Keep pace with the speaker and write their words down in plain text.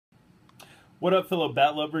What up, fellow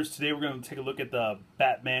Bat lovers? Today we're going to take a look at the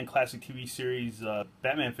Batman classic TV series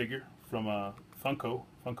Batman figure from Funko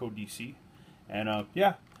DC. And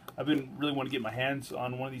yeah, I've been really want to get my hands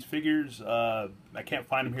on one of these figures. I can't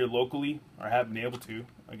find them here locally, or haven't been able to,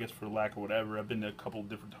 I guess for lack of whatever. I've been to a couple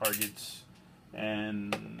different Targets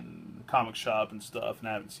and comic shop and stuff, and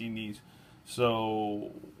I haven't seen these.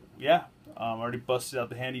 So yeah, I already busted out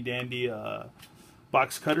the handy dandy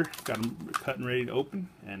box cutter, got them cut and ready to open,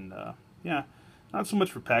 and yeah, not so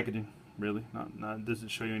much for packaging, really. It doesn't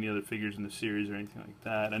show you any other figures in the series or anything like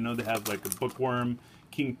that. I know they have like a Bookworm,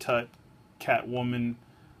 King Tut, Catwoman,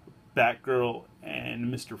 Batgirl,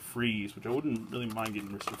 and Mr. Freeze, which I wouldn't really mind getting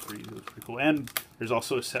Mr. Freeze. It was pretty cool. And there's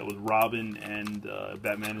also a set with Robin and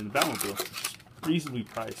Batman and the Batmobile, which is reasonably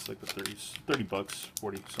priced, like the 30 bucks,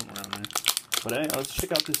 40, somewhere around there. But hey, let's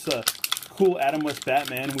check out this cool Adam West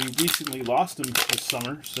Batman. We recently lost him this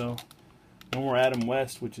summer, so no more Adam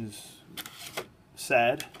West, which is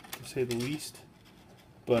sad, to say the least.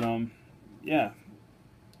 But yeah,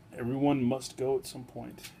 everyone must go at some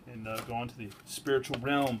point and go on to the spiritual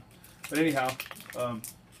realm. But anyhow,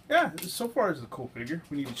 yeah, so far it's a cool figure.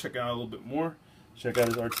 We need to check out a little bit more. Check out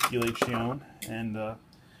his articulation, and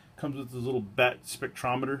comes with this little bat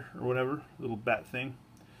spectrometer or whatever, little bat thing.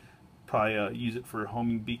 Probably use it for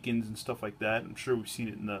homing beacons and stuff like that. I'm sure we've seen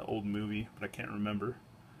it in the old movie, but I can't remember.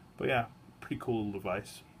 But yeah, pretty cool little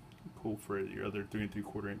device. Cool for your other 3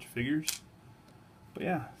 3/4 inch figures. But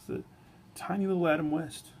yeah, it's a tiny little Adam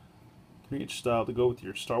West, 3-inch style to go with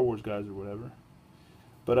your Star Wars guys or whatever.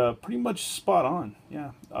 But pretty much spot on.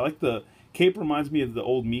 Yeah, I like the cape. Reminds me of the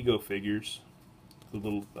old Mego figures, the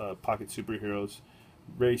little pocket superheroes.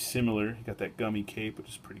 Very similar. You got that gummy cape, which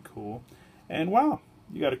is pretty cool. And wow,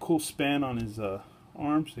 you got a cool span on his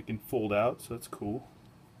arms. They can fold out, so that's cool.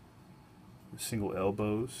 Single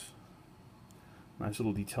elbows. Nice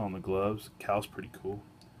little detail on the gloves. Cow's pretty cool.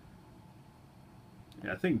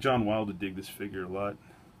 Yeah, I think John Wilde would dig this figure a lot.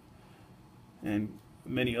 And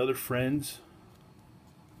many other friends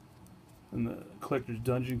in the Collector's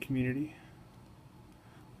Dungeon community.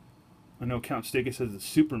 I know Count Stakus has the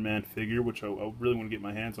Superman figure, which I really want to get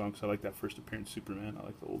my hands on because I like that first appearance Superman. I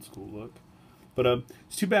like the old school look. But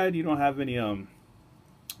it's too bad you don't have any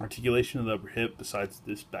articulation of the upper hip besides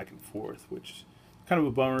this back and forth, which is kind of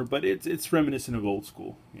a bummer. But it's reminiscent of old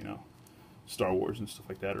school, you know, Star Wars and stuff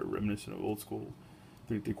like that are reminiscent of old school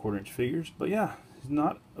 3 3/4 inch figures. But yeah, he's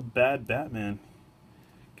not a bad Batman.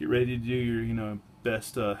 Get ready to do your, you know,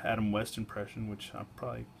 best Adam West impression, which I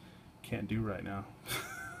probably can't do right now.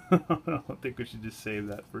 I don't think we should just save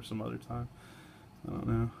that for some other time. I don't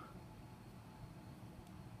know.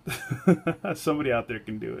 Somebody out there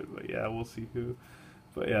can do it, but yeah, we'll see who.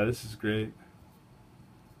 But yeah, this is great.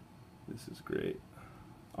 This is great.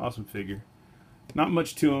 Awesome figure. Not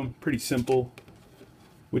much to him. Pretty simple,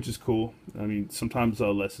 which is cool. I mean, sometimes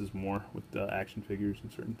less is more with action figures and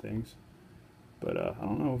certain things. But I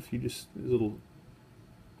don't know if you just, this little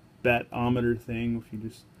batometer thing, if you're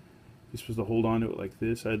supposed to hold on to it like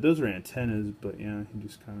this. Those are antennas, but yeah, you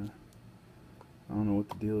just kind of, I don't know what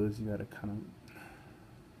the deal is. You got to kind of,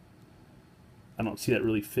 I don't see that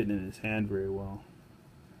really fitting in his hand very well.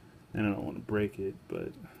 And I don't want to break it,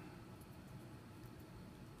 but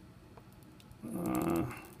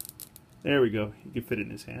there we go. You can fit it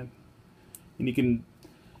in his hand. And you can,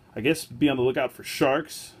 I guess, be on the lookout for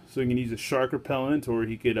sharks. So he can use a shark repellent, or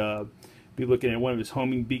he could be looking at one of his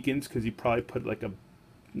homing beacons, because he probably put like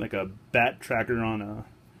a bat tracker on a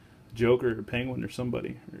Joker or a Penguin or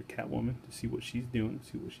somebody, or a Catwoman, to see what she's doing,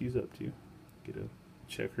 see what she's up to. Get to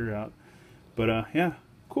check her out. But yeah,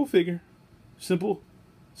 cool figure. Simple,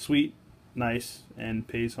 sweet, nice, and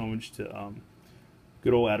pays homage to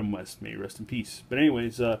good old Adam West. May he rest in peace. But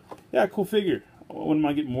anyways, yeah, cool figure. I wouldn't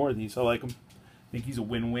mind getting more of these. I like him. I think he's a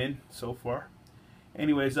win-win so far.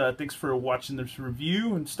 Anyways, thanks for watching this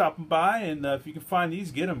review and stopping by. And if you can find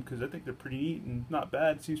these, get them, because I think they're pretty neat and not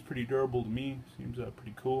bad. Seems pretty durable to me. Seems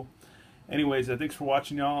pretty cool. Anyways, thanks for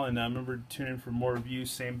watching, y'all. And remember to tune in for more reviews.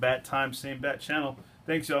 Same bat time, same bat channel.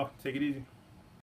 Thanks, y'all. Take it easy.